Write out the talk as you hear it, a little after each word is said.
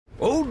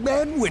Old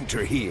Man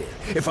Winter here.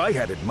 If I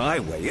had it my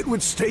way, it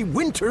would stay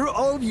winter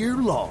all year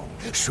long.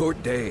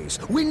 Short days,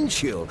 wind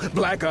chill,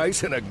 black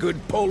ice, and a good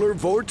polar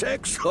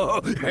vortex.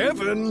 Oh,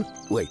 heaven!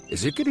 Wait,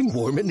 is it getting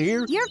warm in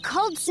here? Your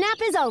cold snap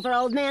is over,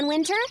 Old Man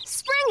Winter.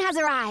 Spring has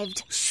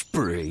arrived.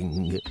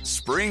 Spring.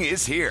 Spring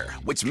is here,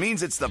 which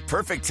means it's the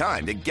perfect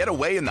time to get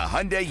away in the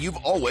Hyundai you've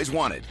always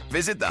wanted.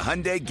 Visit the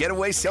Hyundai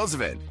Getaway Sales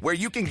Event, where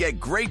you can get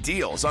great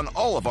deals on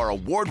all of our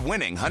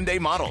award-winning Hyundai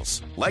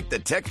models, like the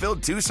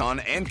tech-filled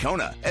Tucson and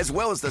Kona, as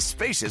well as the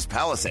spacious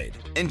Palisade.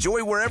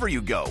 Enjoy wherever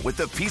you go with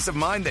the peace of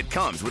mind that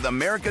comes with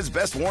America's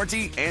best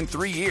warranty and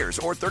 3 years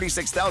or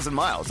 36,000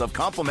 miles of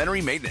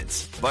complimentary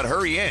maintenance. But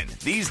hurry in,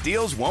 these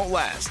deals won't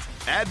last.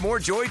 Add more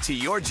joy to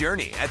your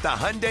journey at the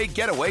Hyundai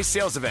Getaway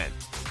Sales Event.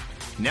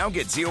 Now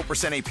get 0%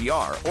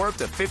 APR or up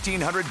to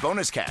 $1,500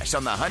 bonus cash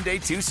on the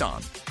Hyundai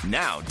Tucson.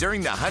 Now,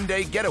 during the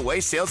Hyundai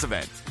Getaway Sales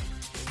Event.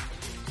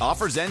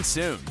 Offers end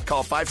soon.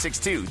 Call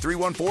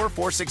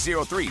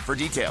 562-314-4603 for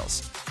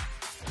details.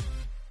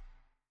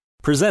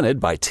 Presented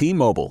by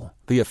T-Mobile,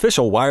 the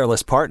official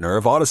wireless partner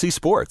of Odyssey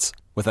Sports.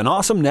 With an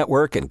awesome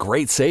network and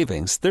great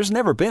savings, there's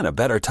never been a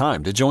better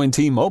time to join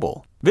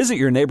T-Mobile. Visit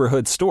your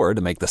neighborhood store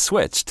to make the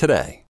switch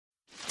today.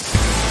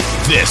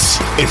 This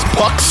is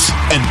Pucks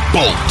and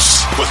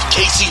Bolts with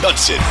Casey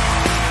Hudson.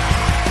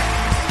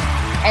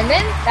 And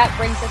then that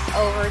brings us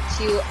over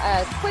to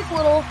a quick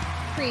little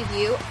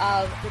preview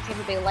of the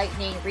Tampa Bay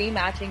Lightning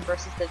rematching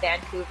versus the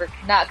Vancouver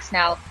Canucks.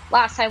 Now,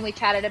 last time we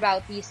chatted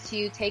about these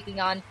two taking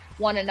on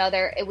one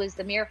another, it was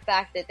the mere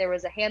fact that there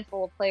was a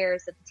handful of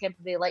players that the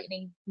Tampa Bay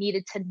Lightning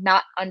needed to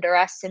not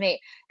underestimate.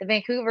 The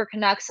Vancouver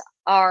Canucks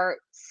are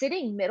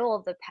sitting middle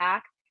of the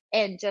pack,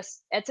 and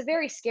just it's a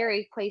very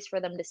scary place for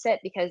them to sit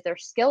because they're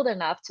skilled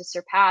enough to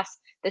surpass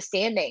the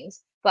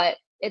standings. But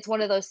it's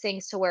one of those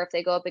things to where if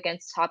they go up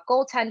against top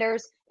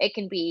goaltenders, it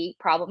can be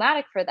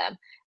problematic for them.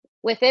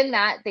 Within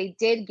that, they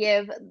did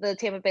give the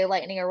Tampa Bay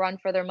Lightning a run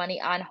for their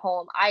money on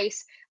home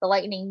ice. The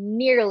Lightning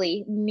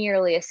nearly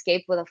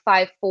escaped with a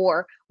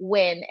 5-4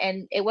 win.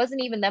 And it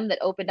wasn't even them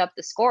that opened up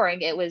the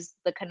scoring. It was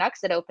the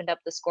Canucks that opened up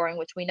the scoring,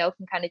 which we know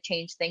can kind of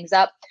change things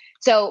up.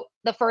 So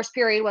the first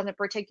period wasn't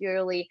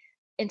particularly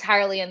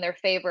entirely in their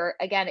favor.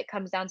 Again, it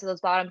comes down to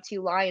those bottom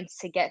two lines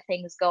to get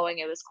things going.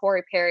 It was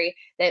Corey Perry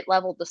that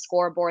leveled the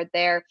scoreboard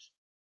there.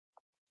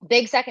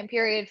 Big second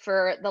period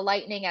for the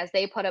Lightning as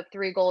they put up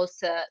 3 goals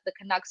to the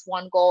Canucks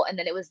 1 goal, and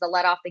then it was the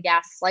let off the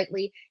gas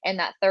slightly in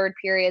that third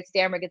period.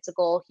 Stammer gets a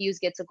goal, Hughes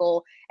gets a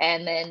goal,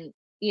 and then,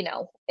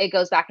 it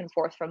goes back and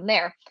forth from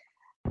there.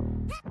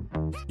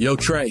 Yo,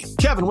 Trey.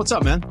 Kevin, what's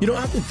up, man?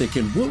 I've been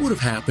thinking, what would have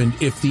happened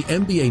if the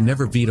NBA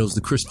never vetoes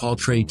the Chris Paul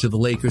trade to the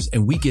Lakers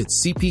and we get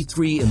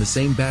CP3 in the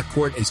same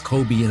backcourt as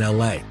Kobe in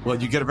LA?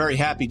 Well, you get a very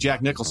happy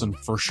Jack Nicholson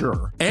for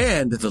sure.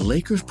 And the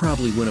Lakers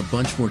probably win a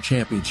bunch more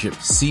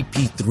championships.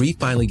 CP3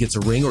 finally gets a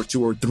ring or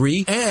 2 or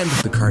 3, and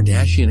the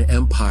Kardashian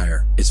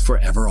empire is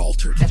forever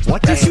altered.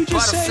 What did you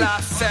just say?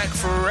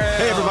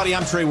 Hey, everybody,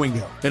 I'm Trey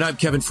Wingo. And I'm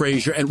Kevin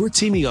Frazier, and we're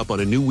teaming up on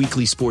a new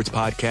weekly sports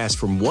podcast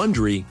from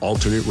Wondery,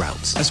 Alternate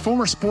Routes. As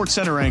former Sports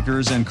Center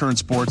anchors and current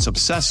sports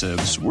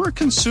obsessives, we're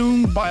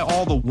consumed by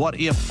all the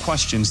what-if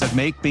questions that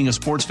make being a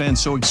sports fan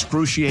so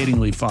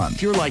excruciatingly fun.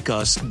 If you're like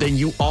us, then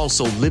you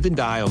also live and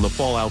die on the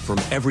fallout from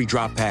every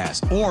drop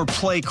pass. Or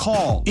play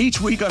call.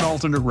 Each week on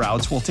Alternate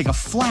Routes, we'll take a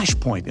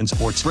flashpoint in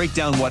sports, break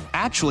down what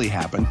actually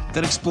happened,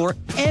 then explore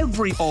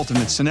every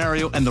alternate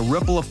scenario and the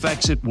ripple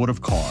effects it would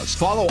have caused.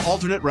 Follow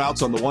Alternate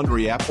Routes on the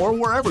Wondery app or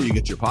wherever you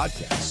get your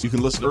podcasts. You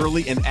can listen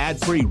early and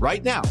ad-free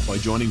right now by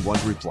joining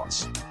Wondery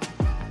Plus.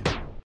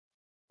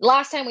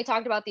 Last time we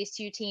talked about these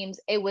two teams,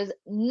 it was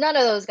none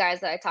of those guys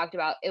that I talked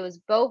about. It was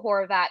Bo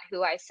Horvat,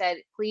 who I said,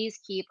 please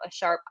keep a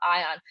sharp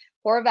eye on.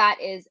 Horvat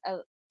is,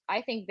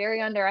 I think,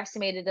 very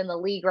underestimated in the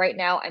league right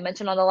now. I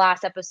mentioned on the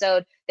last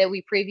episode that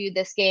we previewed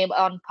this game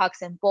on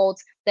Pucks and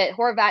Bolts that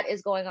Horvat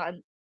is going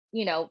on,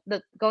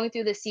 going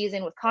through the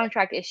season with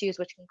contract issues,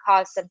 which can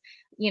cause some,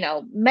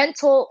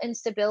 mental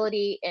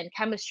instability and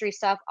chemistry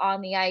stuff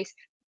on the ice.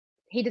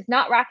 He is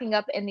not racking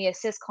up in the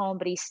assist column,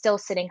 but he's still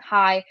sitting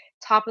high,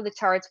 top of the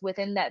charts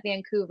within that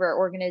Vancouver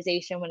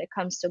organization when it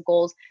comes to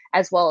goals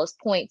as well as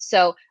points.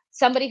 So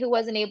somebody who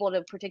wasn't able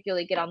to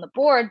particularly get on the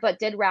board, but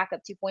did rack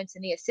up 2 points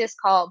in the assist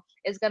column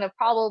is going to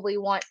probably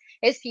want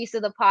his piece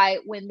of the pie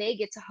when they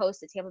get to host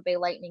the Tampa Bay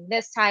Lightning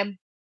this time.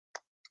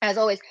 As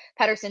always,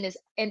 Pettersson is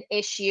an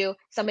issue,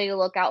 somebody to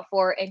look out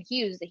for. And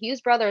Hughes, the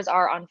Hughes brothers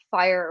are on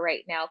fire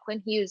right now.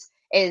 Quinn Hughes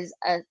is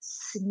a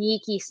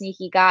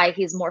sneaky guy.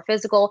 He's more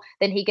physical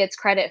than he gets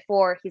credit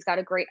for. He's got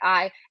a great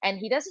eye, and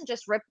he doesn't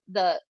just rip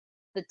the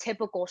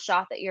typical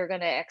shot that you're going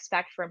to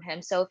expect from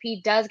him. So if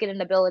he does get an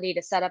ability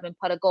to set up and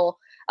put a goal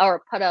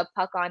or put a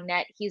puck on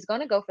net, he's going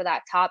to go for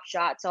that top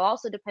shot. So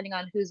also depending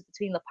on who's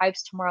between the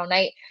pipes tomorrow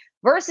night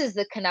versus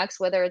the Canucks,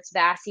 whether it's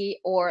Vasi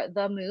or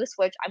the Moose,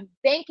 which I'm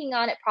banking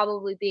on it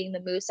probably being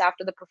the Moose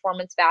after the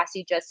performance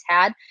Vasi just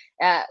had,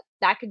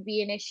 that could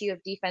be an issue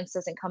if defense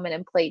doesn't come in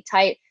and play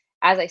tight.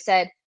 as I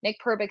said, Nick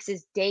Perbix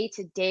is day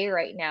to day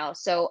right now.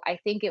 So I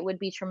think it would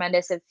be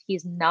tremendous if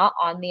he's not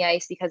on the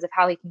ice because of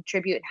how he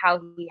contribute and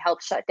how he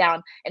helps shut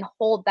down and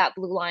hold that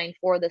blue line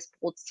for this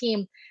Bolts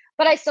team.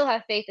 But I still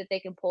have faith that they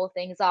can pull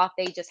things off.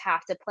 They just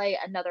have to play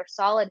another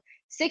solid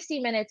 60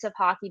 minutes of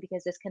hockey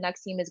because this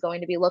Canucks team is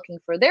going to be looking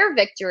for their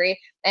victory.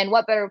 And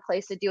what better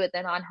place to do it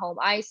than on home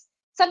ice?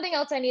 Something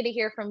else I need to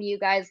hear from you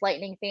guys,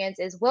 Lightning fans,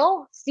 is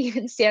will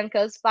Steven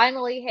Stamkos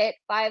finally hit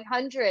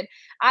 500?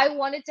 I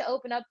wanted to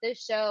open up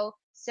this show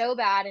so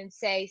bad and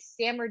say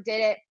Stammer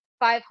did it,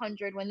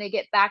 500. When they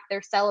get back,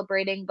 they're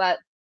celebrating. But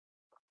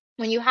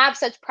when you have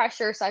such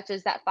pressure, such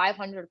as that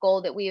 500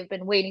 goal that we have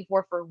been waiting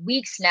for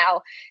weeks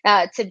now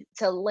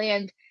to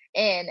land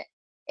in,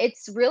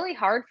 it's really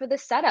hard for the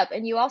setup.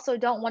 And you also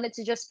don't want it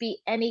to just be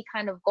any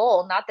kind of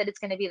goal. Not that it's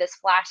going to be this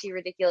flashy,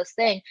 ridiculous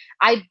thing.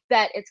 I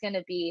bet it's going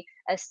to be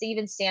a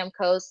Steven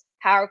Stamkos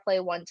power play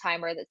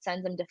one-timer that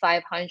sends them to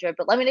 500.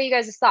 But let me know you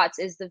guys' thoughts.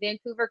 Is the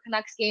Vancouver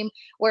Canucks game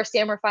where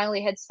Stammer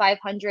finally hits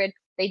 500?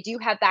 They do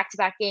have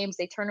back-to-back games.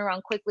 They turn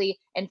around quickly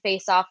and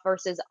face off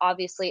versus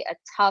obviously a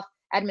tough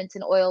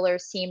Edmonton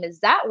Oilers team. Is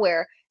that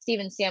where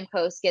Steven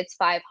Stamkos gets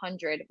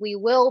 500? We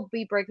will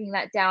be breaking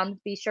that down.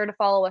 Be sure to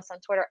follow us on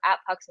Twitter at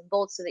Pucks and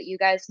Bolts so that you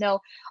guys know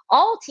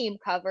all team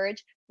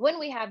coverage when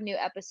we have new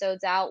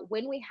episodes out,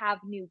 when we have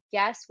new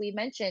guests. We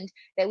mentioned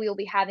that we will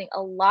be having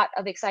a lot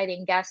of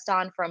exciting guests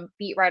on, from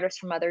beat writers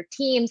from other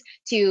teams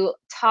to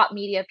top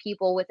media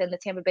people within the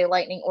Tampa Bay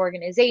Lightning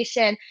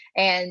organization,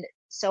 and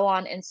so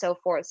on and so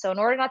forth. So in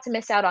order not to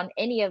miss out on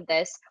any of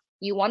this,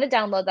 you want to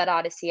download that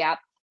Odyssey app.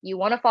 You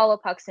want to follow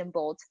Pucks and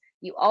Bolts.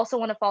 You also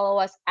want to follow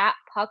us at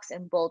Pucks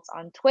and Bolts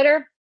on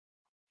Twitter.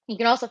 You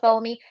can also follow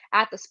me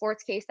at The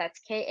Sports Case. That's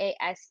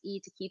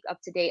KASE to keep up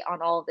to date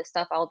on all of this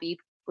stuff. I'll be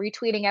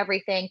retweeting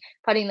everything,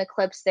 putting the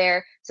clips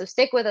there. So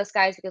stick with us,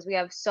 guys, because we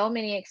have so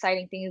many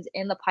exciting things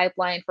in the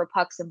pipeline for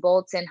Pucks and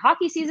Bolts. And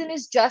hockey season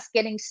is just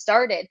getting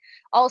started.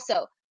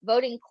 Also,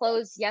 voting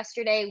closed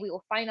yesterday. We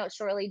will find out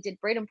shortly. Did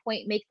Braden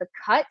Point make the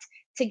cut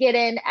to get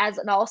in as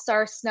an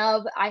all-star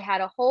snub? I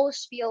had a whole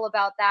spiel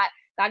about that.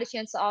 Got a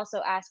chance to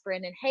also ask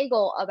Brandon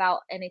Hagel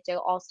about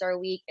NHL All-Star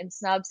Week and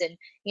snubs. And,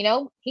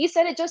 he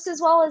said it just as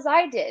well as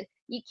I did.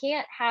 You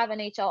can't have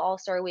NHL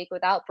All-Star Week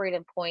without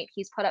Braden Point.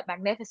 He's put up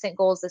magnificent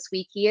goals this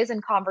week. He is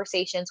in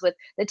conversations with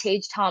the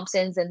Tage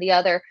Thompsons and the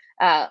other,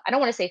 I don't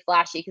want to say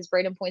flashy because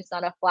Braden Point's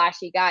not a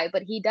flashy guy,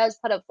 but he does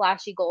put up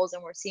flashy goals,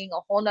 and we're seeing a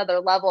whole nother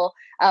level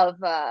of,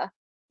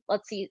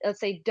 let's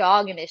say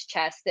dog in his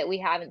chest that we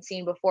haven't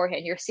seen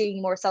beforehand. You're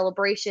seeing more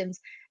celebrations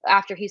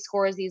after he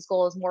scores these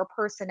goals, more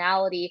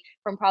personality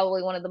from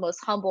probably one of the most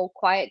humble,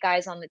 quiet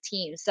guys on the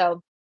team.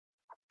 So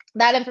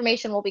that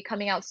information will be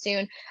coming out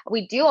soon.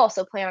 We do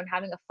also plan on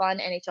having a fun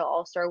NHL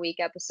All-Star Week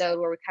episode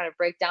where we kind of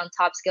break down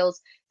top skills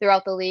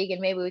throughout the league,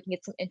 and maybe we can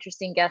get some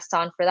interesting guests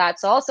on for that.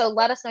 So also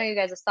let us know your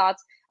guys'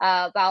 thoughts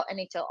about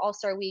NHL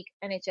All-Star Week,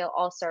 NHL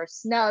All-Star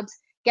snubs,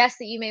 guests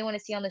that you may want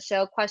to see on the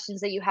show,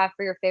 questions that you have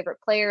for your favorite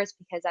players,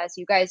 because as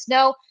you guys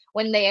know,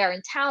 when they are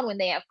in town, when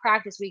they have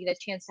practice, we get a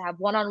chance to have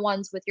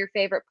one-on-ones with your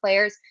favorite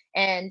players.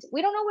 And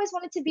we don't always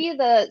want it to be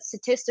the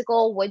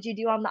statistical, what'd you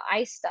do on the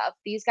ice stuff.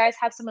 These guys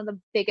have some of the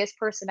biggest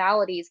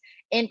personalities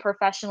in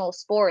professional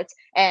sports.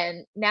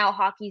 And now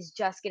hockey's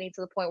just getting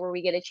to the point where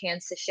we get a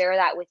chance to share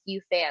that with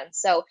you fans.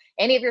 So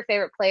any of your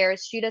favorite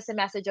players, shoot us a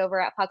message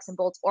over at Pucks and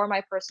Bolts or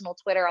my personal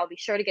Twitter. I'll be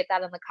sure to get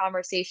that in the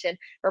conversation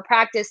for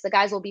practice. The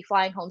guys will be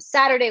flying home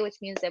Saturday, which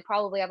means they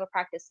probably have a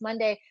practice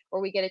Monday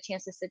where we get a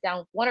chance to sit down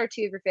with one or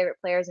two of your favorite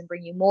players and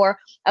bring you more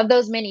of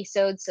those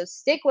mini-sodes. So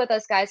stick with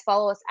us, guys.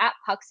 Follow us at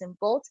Pucks and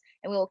Bolts,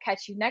 and we will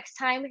catch you next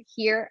time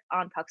here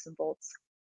on Pucks and Bolts.